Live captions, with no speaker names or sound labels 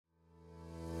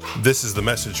This is the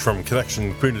message from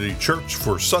Connection Community Church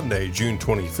for Sunday, June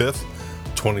 25th,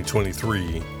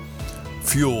 2023.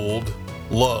 Fueled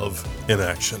Love in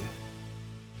Action.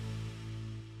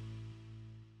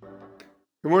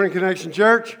 Good morning, Connection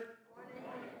Church.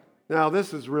 Now,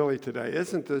 this is really today.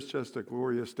 Isn't this just a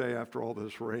glorious day after all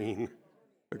this rain?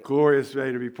 A glorious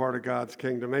day to be part of God's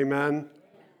kingdom. Amen?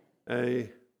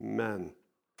 Amen.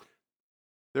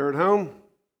 They're at home?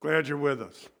 Glad you're with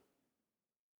us.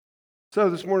 So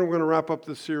this morning we're going to wrap up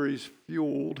the series,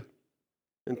 Fueled.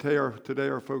 And today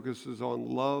our focus is on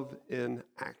love in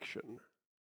action.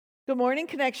 Good morning,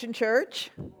 Connection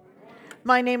Church.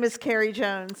 My name is Carrie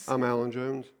Jones. I'm Alan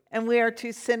Jones. And we are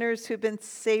two sinners who've been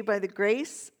saved by the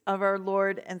grace of our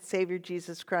Lord and Savior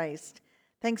Jesus Christ.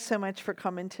 Thanks so much for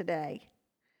coming today.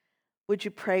 Would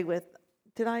you pray with,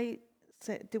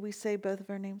 did we say both of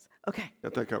our names? Okay.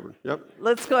 Got that covered. Yep.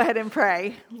 Let's go ahead and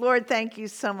pray. Lord, thank you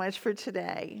so much for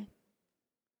today.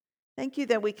 Thank you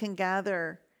that we can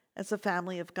gather as a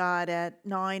family of God at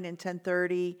 9 and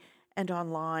 10:30 and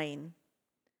online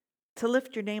to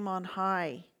lift your name on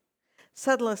high.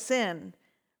 Settle us in.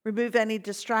 Remove any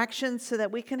distractions so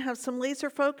that we can have some laser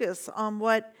focus on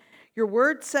what your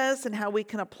word says and how we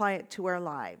can apply it to our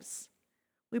lives.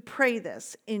 We pray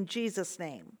this in Jesus'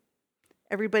 name.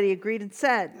 Everybody agreed and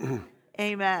said,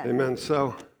 Amen. Amen.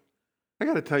 So I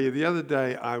got to tell you, the other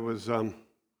day I was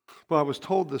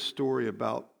told this story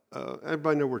about,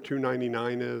 everybody know where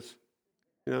 299 is?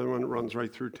 You know, the one that runs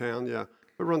right through town? Yeah.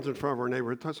 It runs in front of our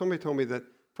neighborhood. Somebody told me that in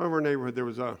front of our neighborhood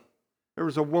there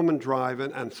was a woman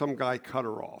driving and some guy cut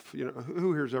her off. You know,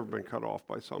 who here's ever been cut off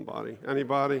by somebody?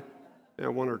 Anybody? Yeah,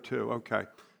 one or two. Okay.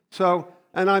 So,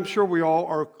 and I'm sure we all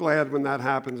are glad when that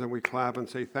happens and we clap and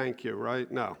say thank you, right?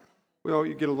 No.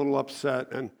 You get a little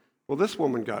upset and, this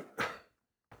woman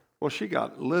she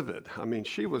got livid. I mean,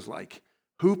 she was like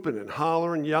hooping and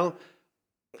hollering, yelling,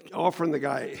 offering the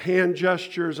guy hand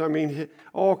gestures. I mean,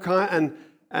 all kind,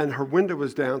 and her window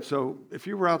was down. So if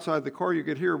you were outside the car, you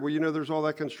could hear, there's all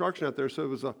that construction out there. So it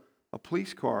was a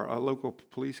police car, a local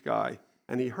police guy,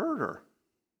 and he heard her,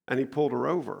 and he pulled her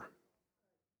over.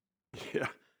 Yeah.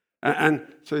 And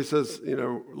so he says,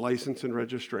 license and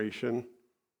registration.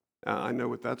 I know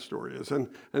what that story is. And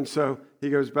so he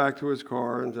goes back to his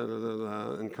car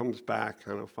and comes back,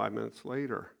 5 minutes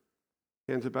later.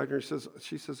 Hands it back to her.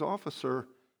 She says, officer,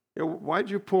 why'd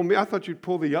you pull me? I thought you'd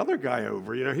pull the other guy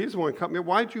over. He's the one who cut me.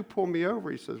 Why'd you pull me over?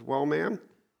 He says, well, ma'am,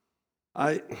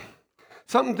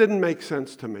 something didn't make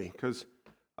sense to me because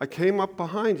I came up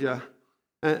behind you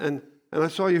and I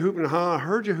saw you hooping and hollering. I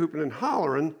heard you hooping and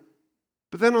hollering.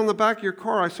 But then on the back of your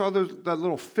car, I saw that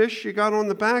little fish you got on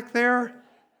the back there.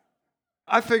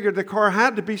 I figured the car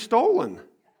had to be stolen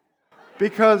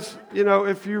because,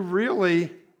 if you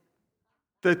really,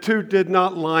 the two did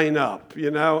not line up.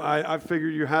 I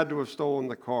figured you had to have stolen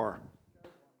the car.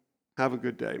 Have a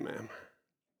good day, ma'am.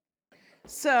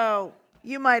 So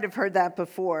you might have heard that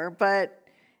before, but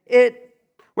it...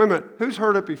 Wait a minute. Who's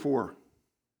heard it before?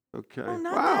 Okay. Well,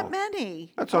 not wow. that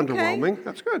many. That's okay. Underwhelming.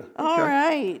 That's good. All okay.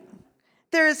 right.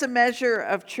 There is a measure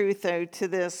of truth, though, to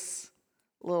this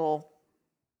little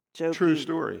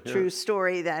jokey, true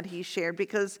story that he shared.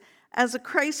 Because as a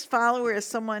Christ follower, as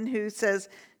someone who says,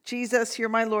 Jesus, you're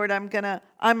my Lord,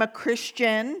 I'm a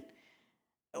Christian,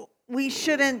 we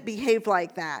shouldn't behave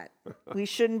like that. We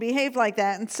shouldn't behave like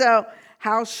that. And so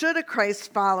how should a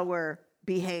Christ follower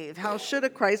behave? How should a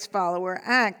Christ follower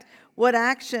act? What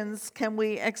actions can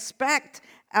we expect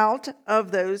out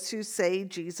of those who say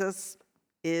Jesus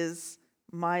is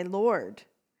my Lord?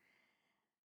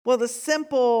 Well, the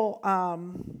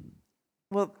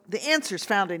answer's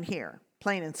found in here,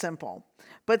 plain and simple.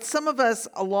 But some of us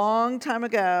a long time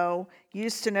ago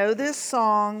used to know this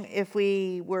song if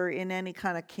we were in any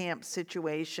kind of camp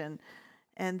situation.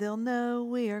 And they'll know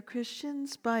we are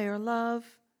Christians by our love,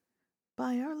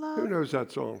 by our love. Who knows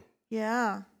that song?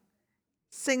 Yeah.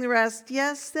 Sing the rest.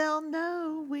 Yes, they'll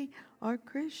know we are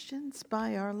Christians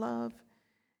by our love.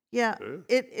 Yeah,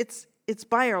 it's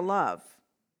by our love.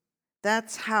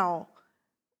 That's how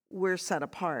we're set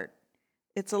apart.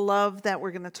 It's a love that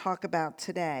we're going to talk about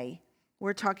today.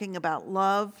 We're talking about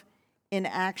love in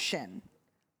action.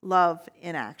 Love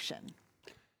in action.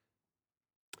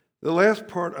 The last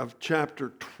part of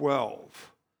chapter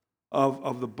 12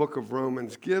 of the book of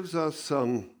Romans gives us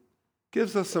some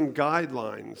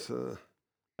guidelines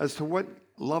as to what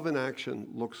love in action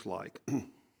looks like.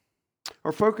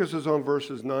 Our focus is on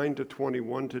verses 9 to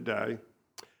 21 today,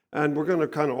 and we're going to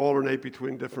kind of alternate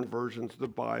between different versions of the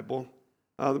Bible.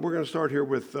 We're going to start here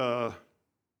with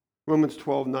Romans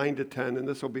 12, 9 to 10, and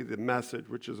this will be the Message,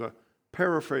 which is a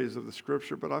paraphrase of the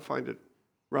scripture, but I find it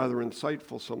rather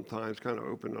insightful sometimes, kind of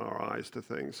open our eyes to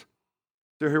things.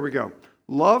 So here we go.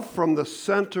 Love from the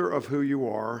center of who you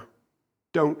are.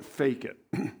 Don't fake it.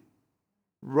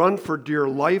 Run for dear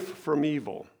life from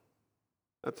evil.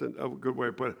 That's a good way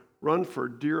to put it. Run for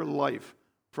dear life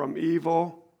from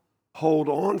evil. Hold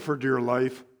on for dear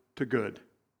life to good.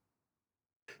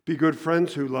 Be good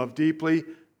friends who love deeply.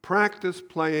 Practice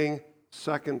playing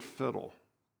second fiddle.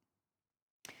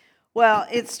 Well,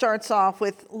 it starts off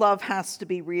with love has to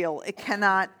be real. It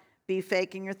cannot be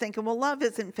fake. And you're thinking, well, love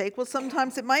isn't fake. Well,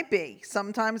 sometimes it might be.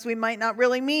 Sometimes we might not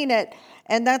really mean it.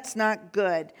 And that's not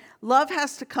good. Love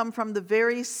has to come from the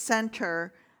very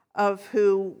center of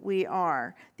who we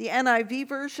are. The NIV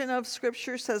version of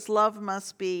Scripture says love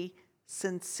must be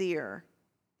sincere.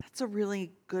 That's a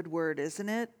really good word, isn't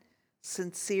it?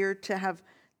 Sincere, to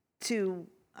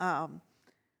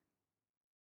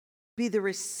be the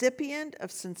recipient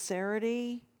of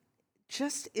sincerity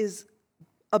just is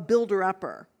a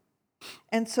builder-upper.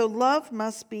 And so love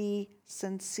must be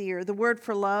sincere. The word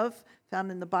for love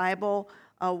found in the Bible,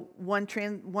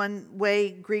 one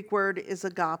way Greek word is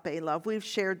agape love. We've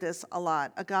shared this a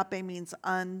lot. Agape means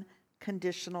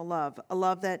unconditional love, a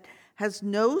love that has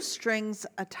no strings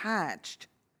attached.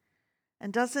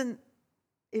 And doesn't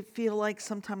it feel like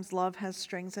sometimes love has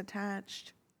strings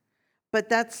attached? But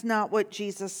that's not what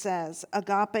Jesus says.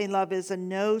 Agape love is a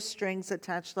no strings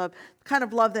attached love, the kind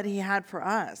of love that he had for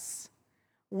us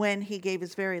when he gave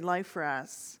his very life for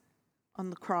us on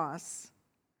the cross.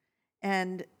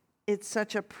 And it's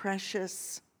such a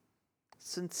precious,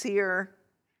 sincere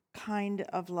kind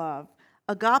of love.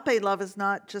 Agape love is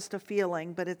not just a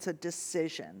feeling, but it's a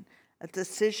decision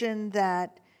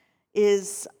that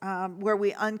is where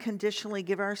we unconditionally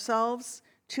give ourselves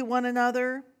to one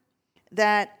another,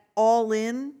 that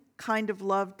all-in kind of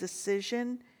love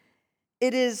decision.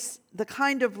 It is the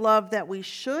kind of love that we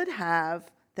should have,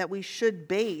 that we should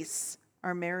base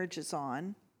our marriages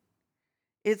on.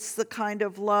 It's the kind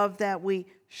of love that we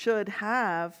should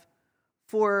have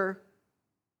for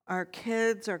our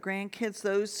kids, our grandkids,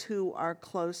 those who are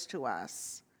close to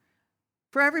us.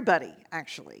 For everybody,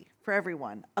 actually, for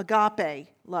everyone. Agape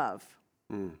love.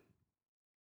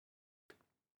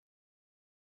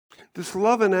 This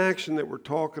love in action that we're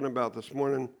talking about this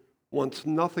morning wants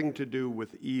nothing to do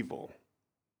with evil.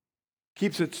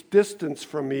 Keeps its distance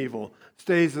from evil.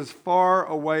 Stays as far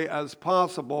away as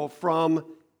possible from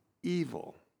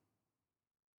evil.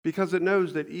 Because it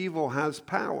knows that evil has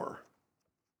power.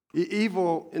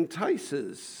 Evil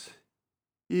entices.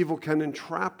 Evil can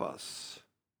entrap us.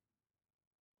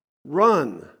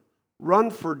 Run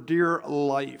for dear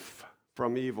life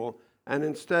from evil, and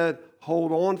instead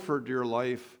hold on for dear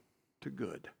life to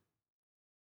good.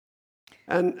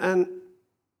 And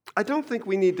I don't think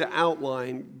we need to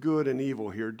outline good and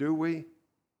evil here, do we?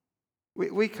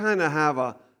 We kind of have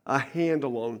a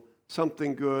handle on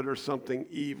something good or something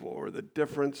evil, or the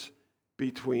difference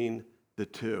between the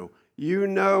two. You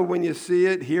know when you see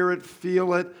it, hear it,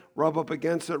 feel it, rub up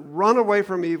against it, run away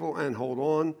from evil and hold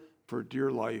on for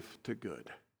dear life to good.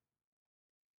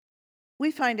 We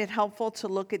find it helpful to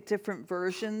look at different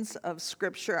versions of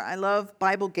Scripture. I love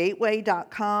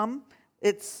BibleGateway.com.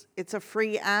 It's a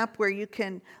free app where you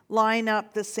can line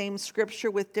up the same Scripture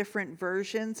with different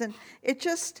versions, and it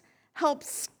just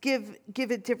helps give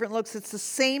it different looks. It's the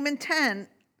same intent,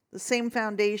 the same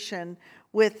foundation,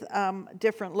 with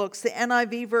different looks. The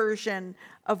NIV version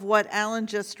of what Alan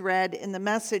just read in the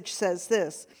Message says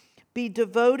this: be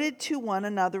devoted to one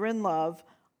another in love,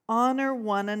 honor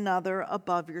one another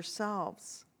above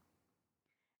yourselves.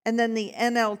 And then the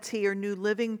NLT, or New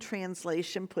Living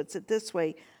Translation, puts it this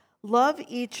way: love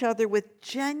each other with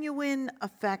genuine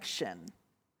affection.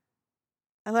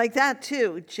 I like that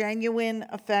too, genuine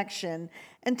affection,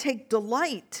 and take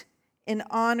delight in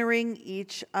honoring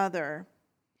each other.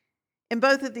 In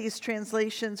both of these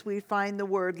translations, we find the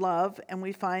word love and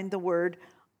we find the word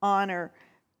honor.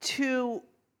 Two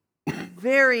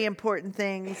very important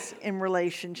things in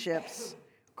relationships,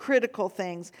 critical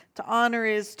things. To honor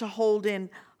is to hold in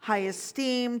high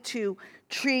esteem, to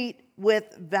treat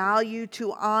with value.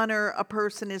 To honor a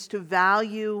person is to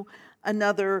value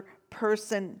another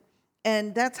person.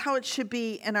 And that's how it should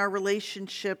be in our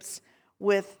relationships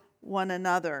with one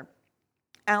another.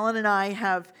 Alan and I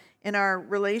have, in our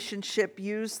relationship,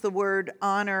 used the word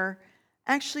honor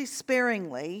actually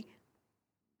sparingly.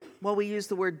 Well, we use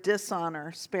the word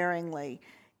dishonor sparingly.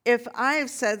 If I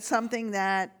have said something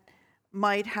that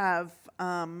might have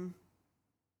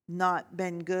not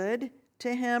been good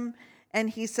to him, and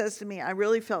he says to me, I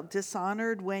really felt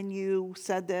dishonored when you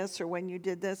said this or when you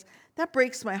did this, that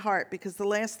breaks my heart, because the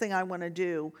last thing I want to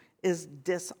do is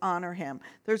dishonor him.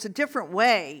 There's a different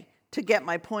way to get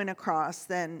my point across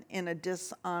than in a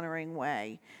dishonoring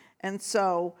way. And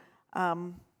so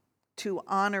to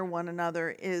honor one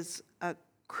another is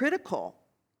critical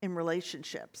in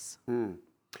relationships. And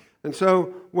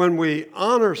so when we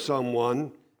honor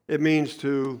someone, it means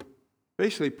to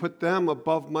basically put them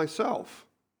above myself.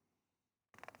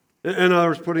 In other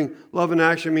words, putting love in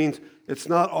action means it's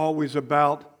not always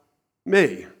about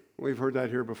me. We've heard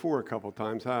that here before a couple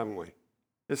times, haven't we?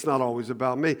 It's not always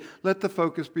about me. Let the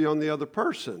focus be on the other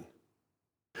person.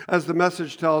 As the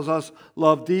message tells us,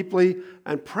 love deeply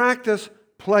and practice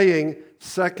playing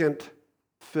second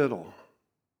fiddle.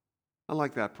 I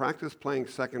like that. Practice playing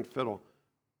second fiddle.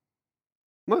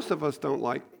 Most of us don't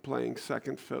like playing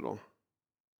second fiddle.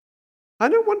 I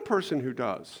know one person who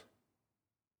does.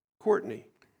 Courtney.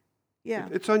 Yeah.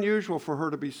 It's unusual for her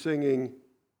to be singing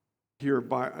here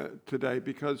today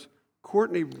because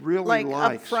Courtney really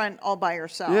likes... up front all by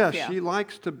herself. Yeah, she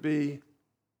likes to be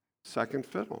second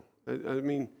fiddle. I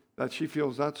mean, that she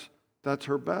feels that's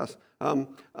her best.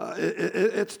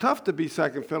 It's tough to be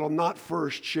second fiddle, not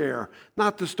first chair,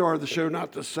 not the star of the show,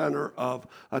 not the center of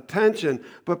attention.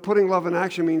 But putting love in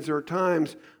action means there are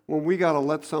times when we got to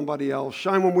let somebody else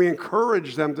shine, when we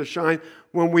encourage them to shine,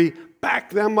 when we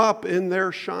back them up in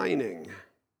their shining.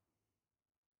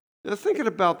 Now, thinking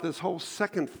about this whole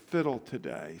second fiddle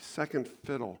today, second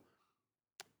fiddle.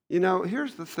 You know,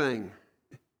 here's the thing.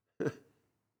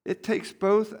 It takes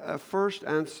both a first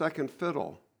and second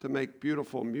fiddle to make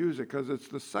beautiful music because it's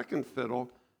the second fiddle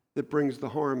that brings the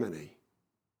harmony.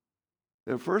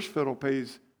 The first fiddle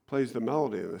plays the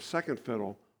melody, and the second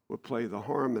fiddle would play the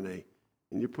harmony.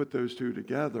 And you put those two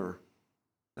together,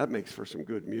 that makes for some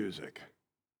good music.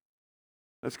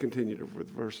 Let's continue with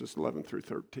verses 11 through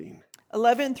 13.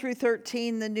 11 through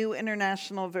 13, the New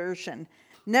International Version.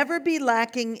 Never be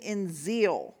lacking in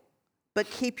zeal, but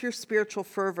keep your spiritual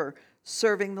fervor,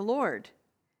 serving the Lord.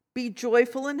 Be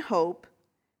joyful in hope,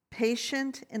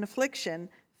 patient in affliction,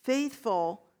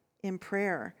 faithful in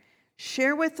prayer.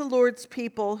 Share with the Lord's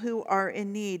people who are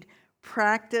in need.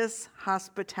 Practice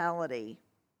hospitality.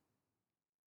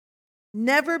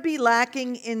 Never be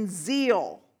lacking in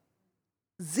zeal.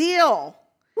 Zeal.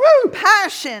 Woo!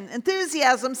 Passion,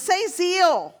 enthusiasm. Say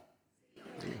zeal.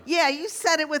 Yeah, you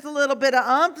said it with a little bit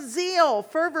of zeal,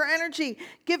 fervor, energy,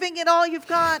 giving it all you've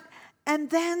got, and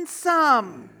then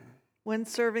some when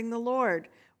serving the Lord,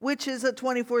 which is a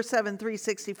 24/7,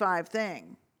 365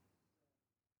 thing.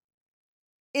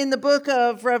 In the book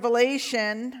of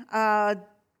Revelation,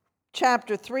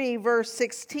 chapter 3, verse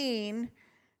 16,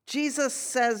 Jesus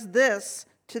says this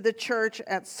to the church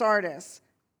at Sardis.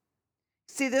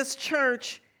 See, this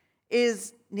church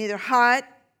is neither hot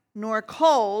nor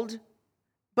cold,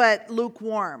 but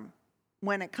lukewarm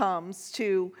when it comes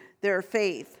to their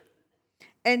faith.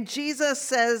 And Jesus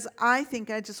says, I think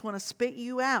I just want to spit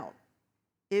you out.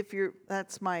 He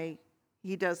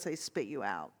does say spit you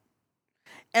out.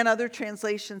 And other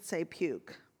translations say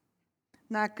puke.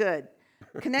 Not good.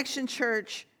 Connection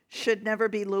Church should never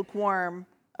be lukewarm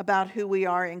about who we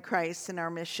are in Christ and our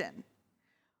mission.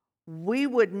 We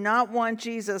would not want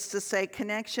Jesus to say,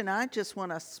 Connection, I just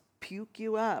want to puke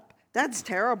you up. That's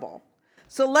terrible.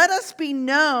 So let us be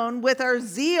known with our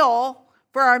zeal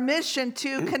for our mission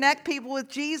to connect people with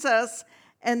Jesus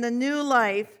and the new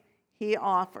life he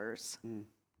offers. And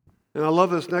I love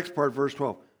this next part, verse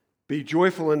 12. Be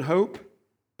joyful in hope,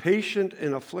 patient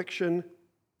in affliction,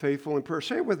 faithful in prayer.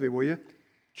 Say it with me, will you?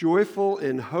 Joyful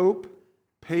in hope,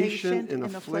 patient in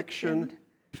affliction,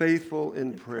 faithful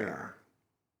in prayer.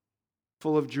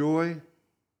 Full of joy,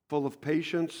 full of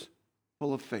patience,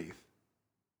 full of faith.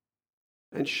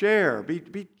 And share,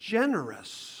 be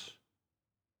generous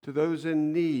to those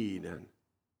in need.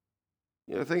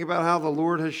 And think about how the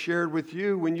Lord has shared with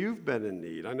you when you've been in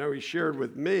need. I know he shared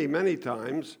with me many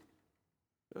times,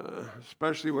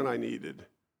 especially when I needed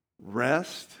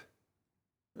rest,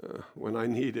 when I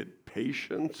needed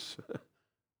patience,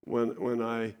 when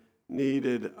I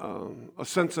needed a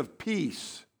sense of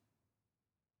peace.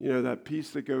 You know, that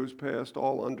peace that goes past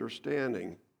all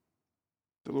understanding.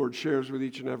 The Lord shares with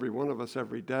each and every one of us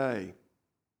every day.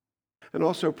 And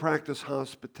also practice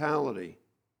hospitality.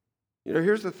 You know,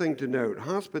 here's the thing to note.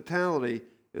 Hospitality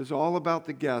is all about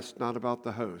the guest, not about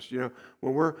the host. You know,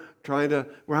 when we're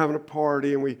having a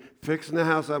party and we fixing the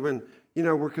house up and, you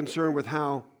know, we're concerned with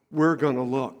how we're going to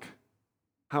look,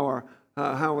 how our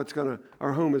home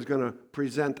is going to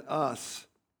present us.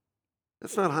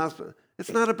 It's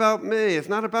not about me. It's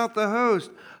not about the host.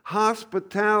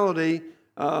 Hospitality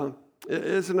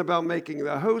isn't about making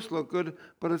the host look good,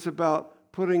 but it's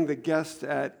about putting the guests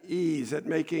at ease, at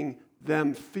making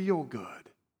them feel good.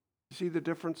 See the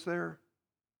difference there?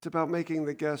 It's about making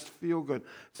the guest feel good.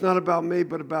 It's not about me,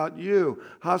 but about you.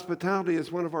 Hospitality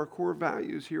is one of our core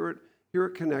values here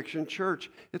at Connection Church.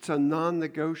 It's a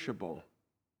non-negotiable.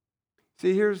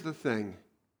 See, here's the thing.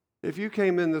 If you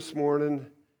came in this morning,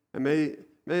 and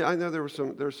I know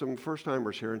there's some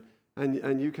first-timers here,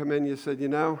 and you come in and you said,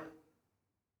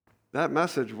 that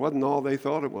message wasn't all they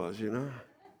thought it was,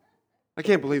 I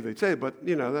can't believe they'd say it, but,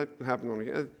 that happened on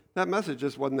me. That message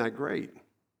just wasn't that great.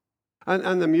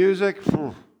 And the music,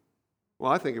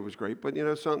 well, I think it was great, but,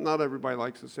 not everybody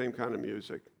likes the same kind of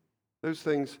music. Those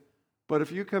things. But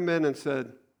if you come in and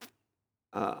said,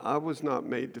 I was not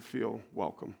made to feel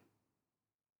welcome.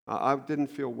 I didn't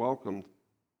feel welcomed.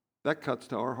 That cuts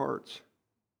to our hearts.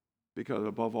 Because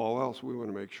above all else, we want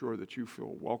to make sure that you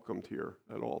feel welcomed here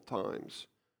at all times.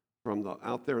 From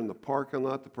out there in the parking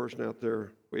lot, the person out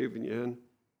there waving you in,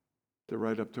 to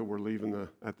right up till we're leaving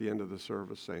at the end of the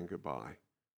service saying goodbye.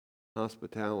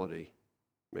 Hospitality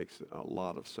makes a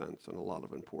lot of sense and a lot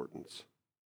of importance.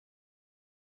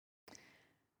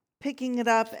 Picking it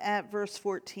up at verse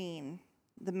 14,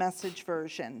 the Message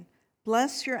version.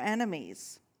 Bless your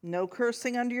enemies. No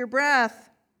cursing under your breath.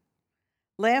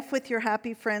 Laugh with your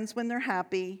happy friends when they're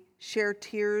happy. Share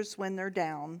tears when they're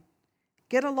down.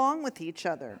 Get along with each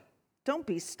other. Don't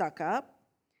be stuck up.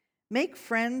 Make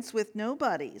friends with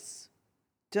nobodies.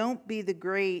 Don't be the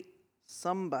great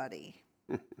somebody.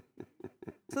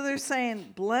 So they're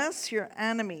saying, bless your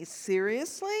enemies.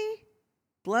 Seriously?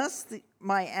 Bless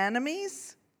my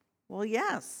enemies? Well,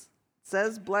 yes. It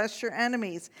says bless your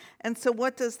enemies. And so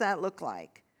what does that look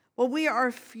like? Well, we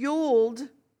are fueled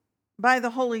by the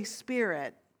Holy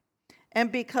Spirit.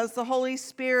 And because the Holy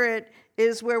Spirit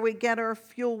is where we get our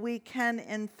fuel, we can,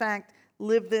 in fact,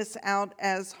 live this out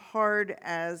as hard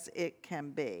as it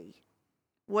can be.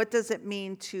 What does it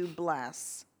mean to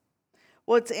bless?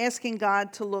 Well, it's asking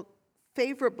God to look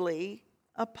favorably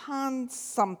upon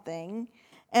something,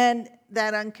 and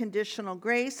that unconditional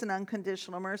grace and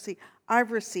unconditional mercy,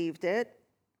 I've received it.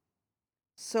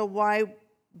 So why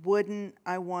wouldn't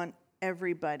I want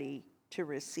everybody to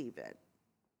receive it?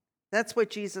 That's what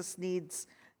Jesus needs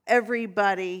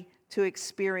everybody to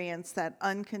experience, that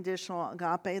unconditional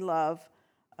agape love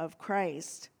of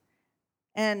Christ.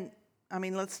 And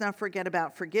let's not forget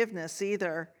about forgiveness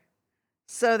either.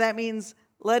 So that means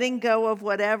letting go of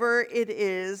whatever it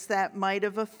is that might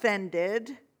have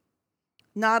offended,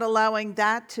 not allowing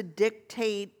that to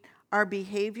dictate our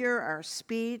behavior, our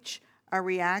speech, our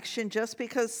reaction. Just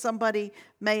because somebody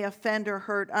may offend or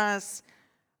hurt us,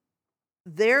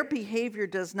 their behavior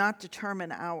does not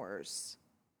determine ours.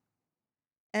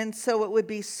 And so it would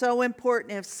be so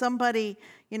important if somebody,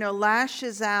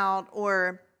 lashes out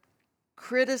or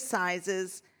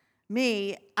criticizes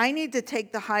me, I need to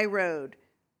take the high road.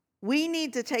 We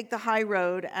need to take the high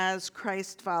road as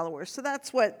Christ followers. So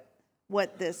that's what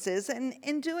this is. And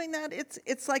in doing that,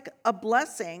 it's like a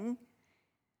blessing.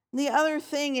 The other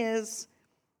thing is,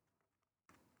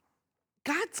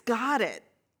 God's got it.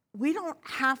 We don't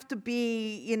have to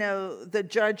be, the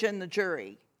judge and the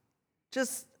jury.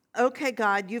 Just, okay,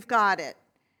 God, you've got it.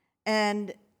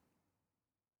 And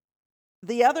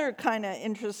the other kind of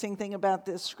interesting thing about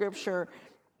this scripture,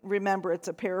 remember, it's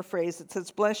a paraphrase. It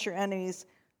says, bless your enemies,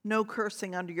 no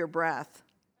cursing under your breath.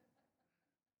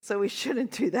 So we shouldn't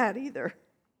do that either.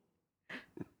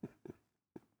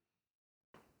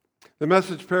 The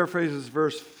Message paraphrases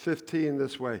verse 15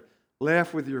 this way.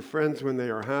 Laugh with your friends when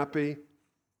they are happy,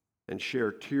 and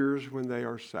share tears when they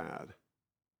are sad.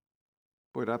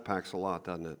 Boy, that packs a lot,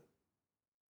 doesn't it?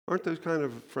 Aren't those kind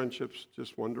of friendships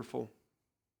just wonderful?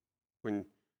 When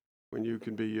you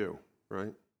can be you,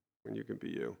 right? When you can be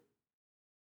you.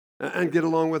 And get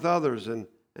along with others. And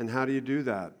how do you do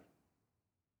that?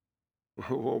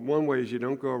 Well, one way is you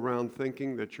don't go around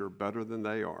thinking that you're better than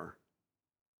they are.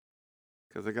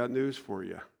 Because I got news for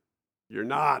you. You're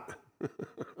not.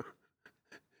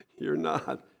 You're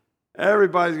not.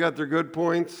 Everybody's got their good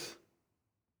points,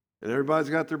 and everybody's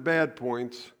got their bad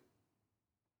points.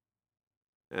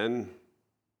 And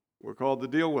we're called to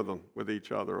deal with them, with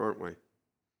each other, aren't we?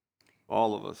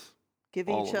 All of us. Give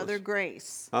each other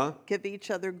grace. Huh? Give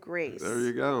each other grace. There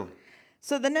you go.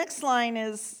 So the next line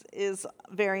is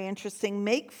very interesting.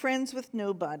 Make friends with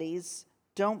nobodies.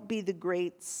 Don't be the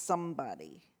great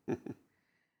somebody.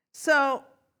 So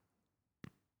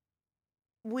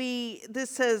this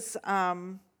says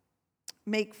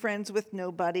make friends with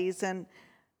nobodies, and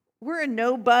we're a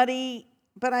nobody,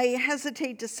 but I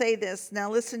hesitate to say this. Now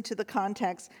listen to the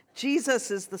context. Jesus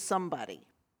is the somebody.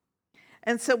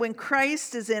 And so when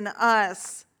Christ is in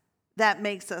us, that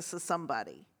makes us a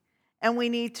somebody. And we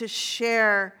need to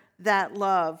share that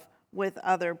love with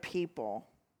other people.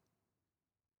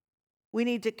 We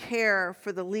need to care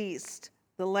for the least,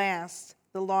 the last,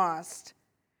 the lost.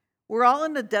 We're all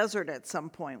in the desert at some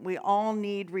point. We all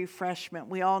need refreshment.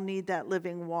 We all need that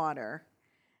living water.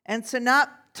 And so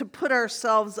not to put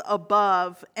ourselves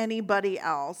above anybody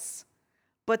else,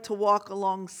 but to walk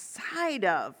alongside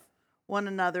of one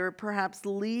another, perhaps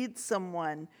lead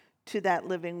someone to that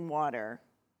living water,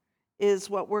 is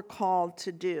what we're called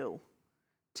to do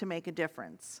to make a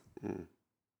difference.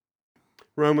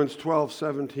 Romans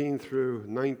 12:17 through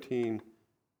 19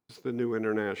 is the New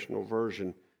International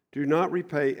Version. Do not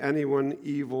repay anyone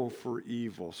evil for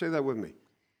evil. Say that with me.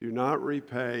 Do not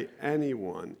repay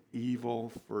anyone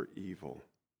evil for evil.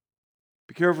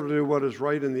 Be careful to do what is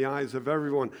right in the eyes of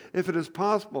everyone. If it is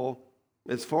possible,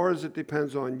 as far as it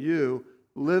depends on you,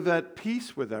 live at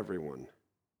peace with everyone.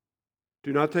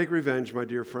 Do not take revenge, my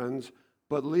dear friends,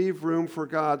 but leave room for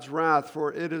God's wrath,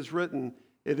 for it is written,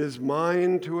 "It is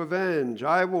mine to avenge,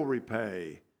 I will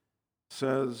repay,"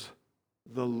 says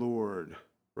the Lord.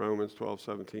 Romans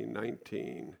 12:17,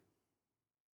 19.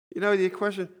 You know, the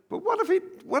question, but what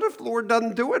if the Lord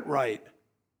doesn't do it right?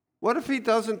 What if he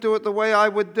doesn't do it the way I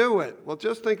would do it? Well,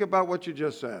 just think about what you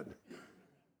just said.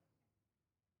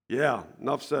 Yeah,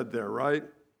 enough said there, right?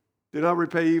 Do not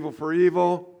repay evil for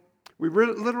evil. We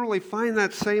literally find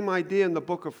that same idea in the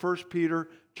book of 1 Peter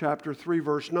chapter 3,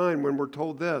 verse 9, when we're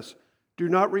told this: do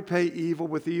not repay evil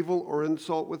with evil or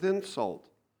insult with insult.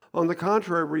 On the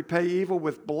contrary, repay evil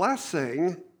with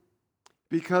blessing,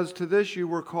 because to this you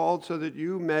were called so that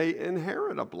you may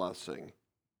inherit a blessing.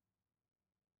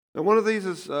 Now, one of these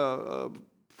is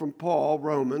from Paul,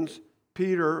 Romans.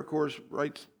 Peter, of course,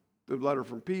 writes the letter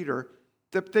from Peter.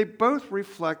 That they both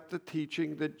reflect the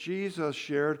teaching that Jesus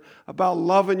shared about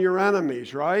loving your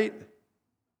enemies, right?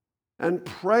 And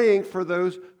praying for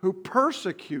those who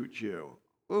persecute you.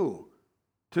 Ooh.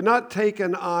 To not take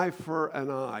an eye for an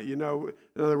eye. You know,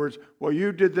 in other words, well,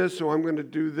 you did this, so I'm going to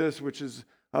do this, which is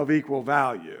of equal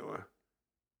value.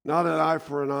 Not an eye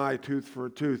for an eye, tooth for a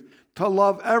tooth. To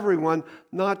love everyone,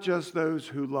 not just those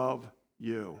who love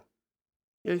you.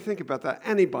 Yeah, you think about that.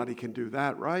 Anybody can do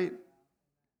that, right?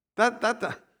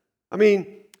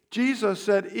 Jesus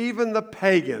said even the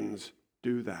pagans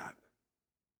do that.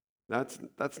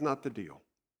 That's not the deal.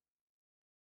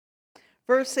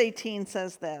 Verse 18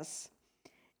 says this: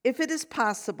 if it is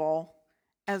possible,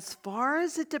 as far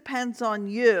as it depends on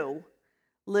you,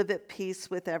 live at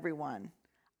peace with everyone.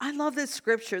 I love this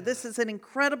scripture. This is an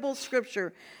incredible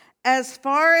scripture. As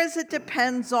far as it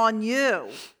depends on you,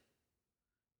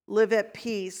 live at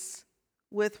peace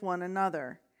with one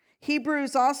another.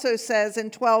 Hebrews also says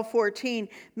in 12:14,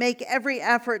 make every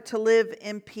effort to live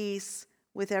in peace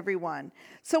with everyone.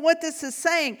 So what this is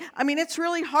saying, it's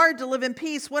really hard to live in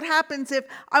peace. What happens if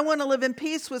I want to live in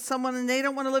peace with someone and they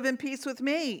don't want to live in peace with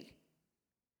me?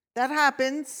 That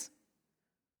happens.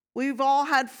 We've all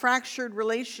had fractured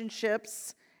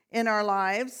relationships in our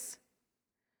lives.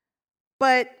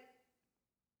 But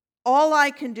all I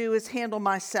can do is handle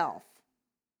myself.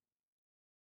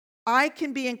 I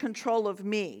can be in control of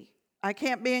me. I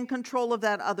can't be in control of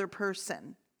that other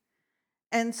person.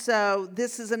 And so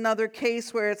this is another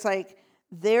case where it's like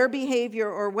their behavior,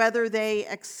 or whether they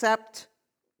accept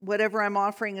whatever I'm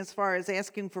offering as far as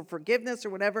asking for forgiveness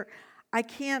or whatever, I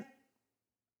can't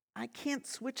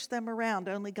switch them around.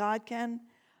 Only God can.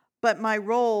 But my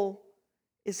role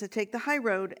is to take the high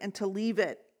road and to leave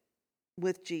it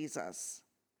with Jesus,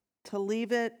 to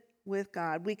leave it with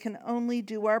God. We can only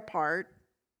do our part.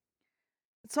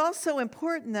 It's also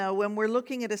important, though, when we're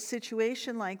looking at a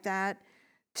situation like that,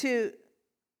 to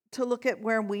look at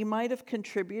where we might have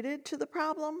contributed to the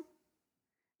problem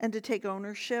and to take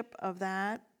ownership of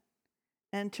that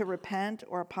and to repent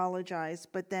or apologize.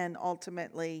 But then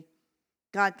ultimately,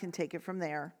 God can take it from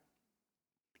there.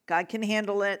 God can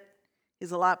handle it.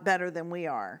 He's a lot better than we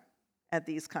are at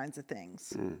these kinds of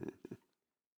things. Mm-hmm.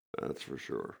 That's for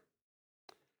sure.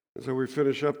 And so we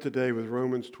finish up today with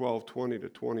Romans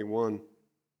 12:20-21.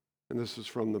 And this is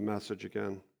from the Message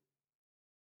again.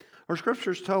 Our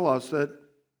scriptures tell us that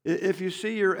if you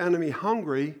see your enemy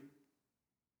hungry,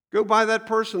 go buy that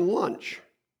person lunch.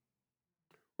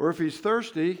 Or if he's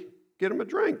thirsty, get him a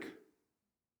drink.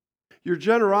 Your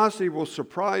generosity will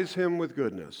surprise him with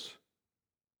goodness.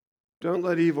 Don't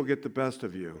let evil get the best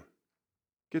of you.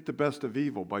 Get the best of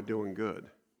evil by doing good.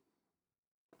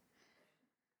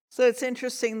 So it's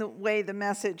interesting the way the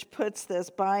Message puts this: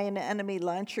 buy an enemy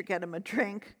lunch or get him a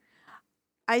drink.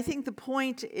 I think the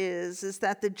point is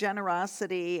that the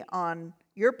generosity on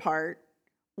your part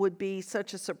would be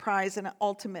such a surprise and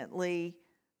ultimately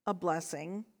a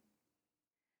blessing.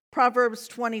 Proverbs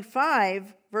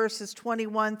 25, verses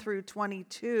 21 through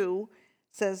 22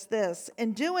 says this: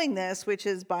 in doing this, which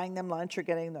is buying them lunch or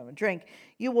getting them a drink,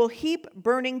 you will heap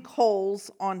burning coals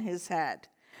on his head.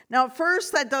 Now, at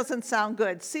first, that doesn't sound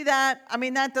good. See that? I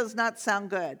mean, that does not sound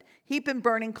good. Heaping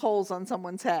burning coals on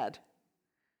someone's head.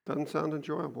 Doesn't sound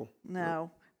enjoyable.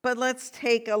 No. But let's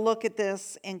take a look at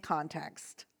this in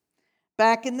context.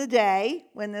 Back in the day,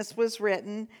 when this was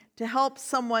written, to help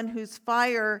someone whose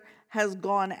fire has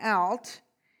gone out,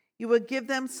 you would give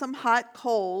them some hot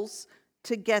coals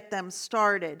to get them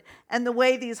started. And the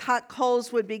way these hot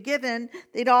coals would be given,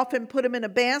 they'd often put them in a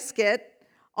basket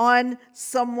on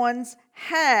someone's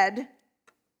head.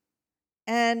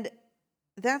 And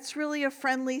that's really a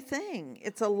friendly thing.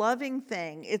 It's a loving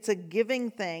thing. It's a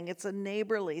giving thing. It's a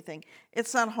neighborly thing.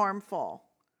 It's not harmful.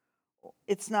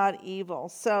 It's not evil.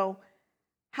 So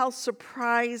how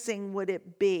surprising would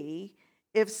it be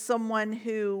if someone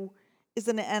who is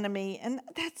an enemy, and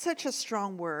that's such a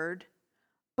strong word,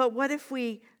 but what if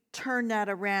we turn that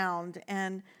around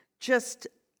and just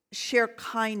share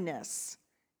kindness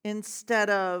instead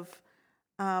of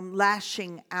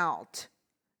lashing out?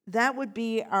 That would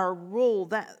be our role.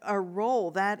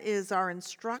 That is our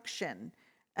instruction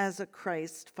as a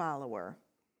Christ follower.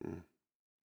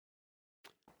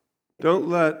 Don't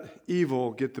let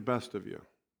evil get the best of you.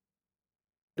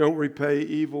 Don't repay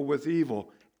evil with evil.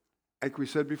 Like we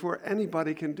said before,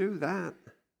 anybody can do that.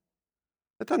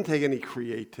 That doesn't take any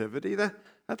creativity. That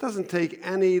doesn't take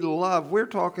any love. We're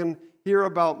talking here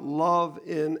about love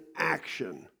in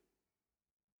action.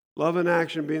 Love in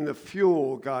action being the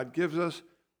fuel God gives us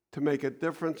to make a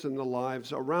difference in the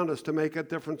lives around us, to make a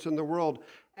difference in the world.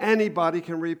 Anybody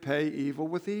can repay evil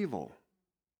with evil.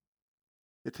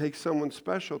 It takes someone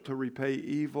special to repay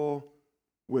evil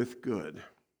with good.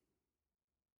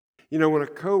 You know, when a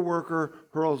coworker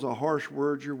hurls a harsh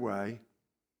word your way,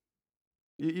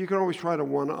 you can always try to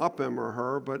one-up him or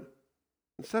her, but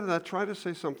instead of that, try to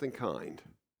say something kind.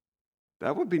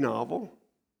 That would be novel.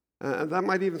 That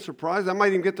might even surprise, that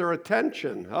might even get their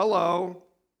attention. Hello.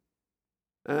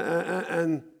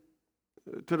 And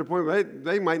to the point where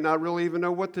they might not really even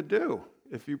know what to do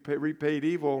if you repaid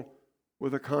evil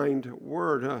with a kind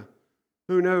word.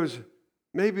 Who knows?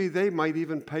 Maybe they might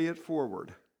even pay it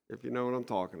forward, if you know what I'm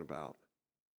talking about.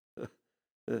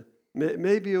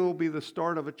 Maybe it will be the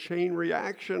start of a chain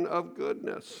reaction of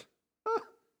goodness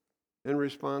in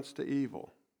response to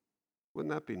evil.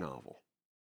 Wouldn't that be novel?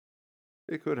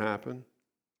 It could happen.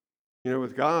 You know,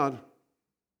 with God,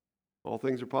 all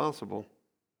things are possible.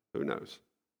 Who knows?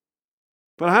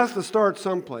 But it has to start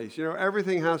someplace. You know,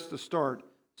 everything has to start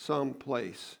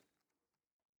someplace.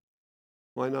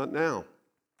 Why not now?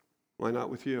 Why not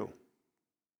with you?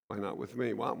 Why not with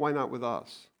me? Why not with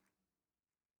us?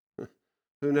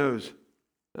 Who knows?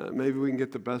 Maybe we can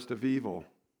get the best of evil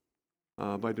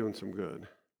by doing some good.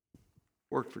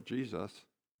 Worked for Jesus.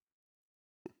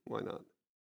 Why not?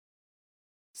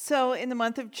 So in the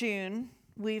month of June,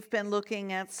 we've been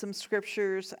looking at some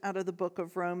scriptures out of the book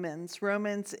of Romans.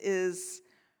 Romans is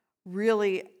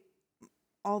really,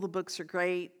 all the books are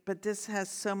great, but this has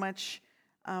so much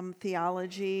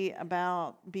theology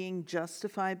about being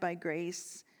justified by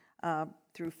grace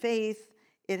through faith.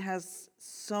 It has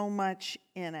so much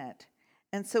in it.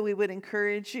 And so we would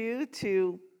encourage you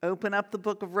to open up the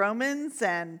book of Romans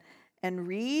and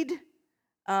read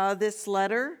this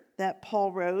letter that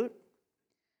Paul wrote.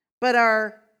 But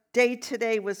our day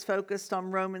today was focused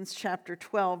on Romans chapter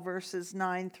 12, verses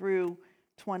 9 through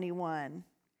 21.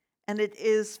 And it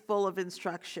is full of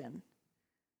instruction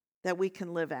that we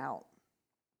can live out.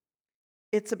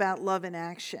 It's about love in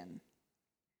action.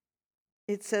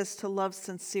 It says to love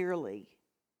sincerely,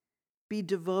 be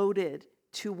devoted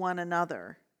to one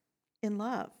another in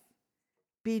love,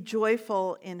 be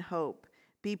joyful in hope,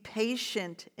 be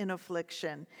patient in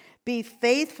affliction, be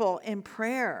faithful in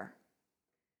prayer.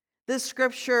 This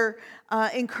scripture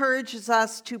encourages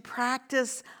us to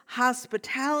practice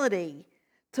hospitality,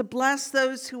 to bless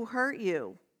those who hurt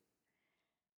you.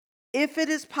 If it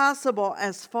is possible,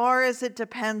 as far as it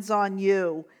depends on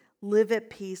you, live at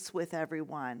peace with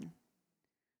everyone.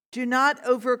 Do not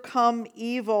overcome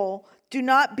evil. Do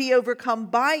not be overcome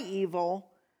by evil,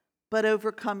 but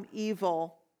overcome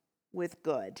evil with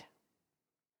good.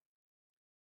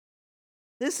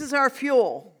 This is our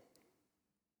fuel.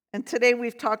 And today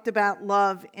we've talked about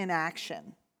love in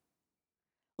action.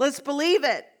 Let's believe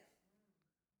it.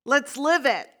 Let's live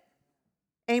it.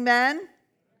 Amen?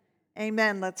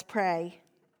 Amen. Let's pray.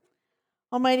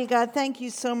 Almighty God, thank you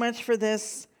so much for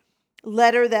this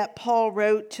letter that Paul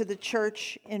wrote to the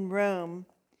church in Rome.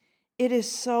 It is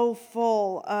so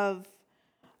full of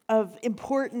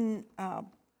important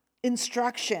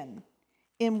instruction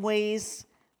in ways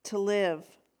to live.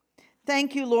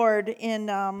 Thank you, Lord, in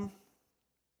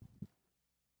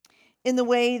the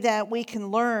way that we can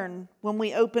learn when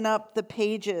we open up the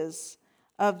pages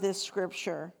of this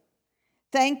scripture.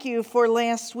 Thank you for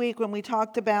last week when we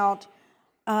talked about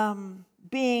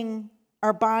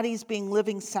our bodies being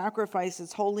living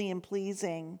sacrifices, holy and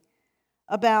pleasing,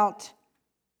 about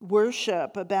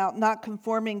worship, about not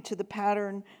conforming to the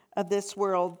pattern of this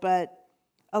world, but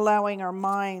allowing our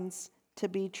minds to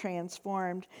be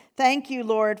transformed. Thank you,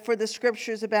 Lord, for the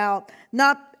scriptures about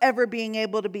not ever being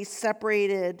able to be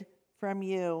separated from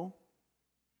you.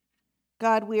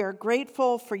 God, we are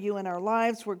grateful for you in our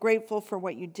lives. We're grateful for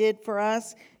what you did for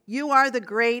us. You are the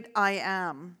great I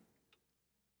am.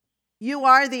 You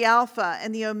are the Alpha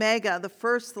and the Omega, the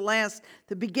first, the last,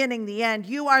 the beginning, the end.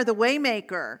 You are the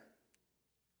Waymaker.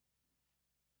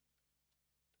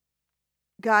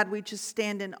 God, we just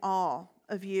stand in awe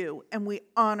of you, and we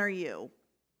honor you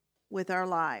with our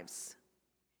lives.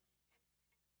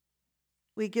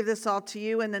 We give this all to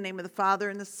you in the name of the Father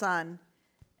and the Son,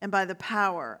 and by the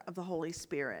power of the Holy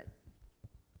Spirit.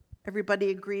 Everybody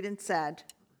agreed and said,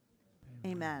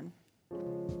 Amen.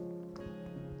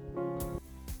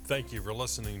 Thank you for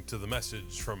listening to the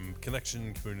message from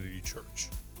Connection Community Church.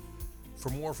 For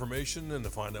more information and to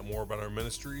find out more about our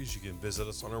ministries, you can visit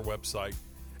us on our website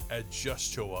at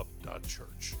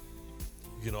justshowup.church.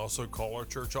 You can also call our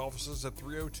church offices at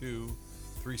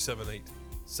 302-378-7692.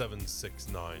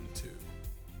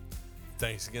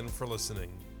 Thanks again for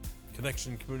listening.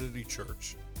 Connection Community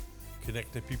Church,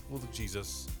 connecting people with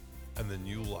Jesus and the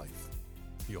new life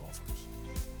he offers.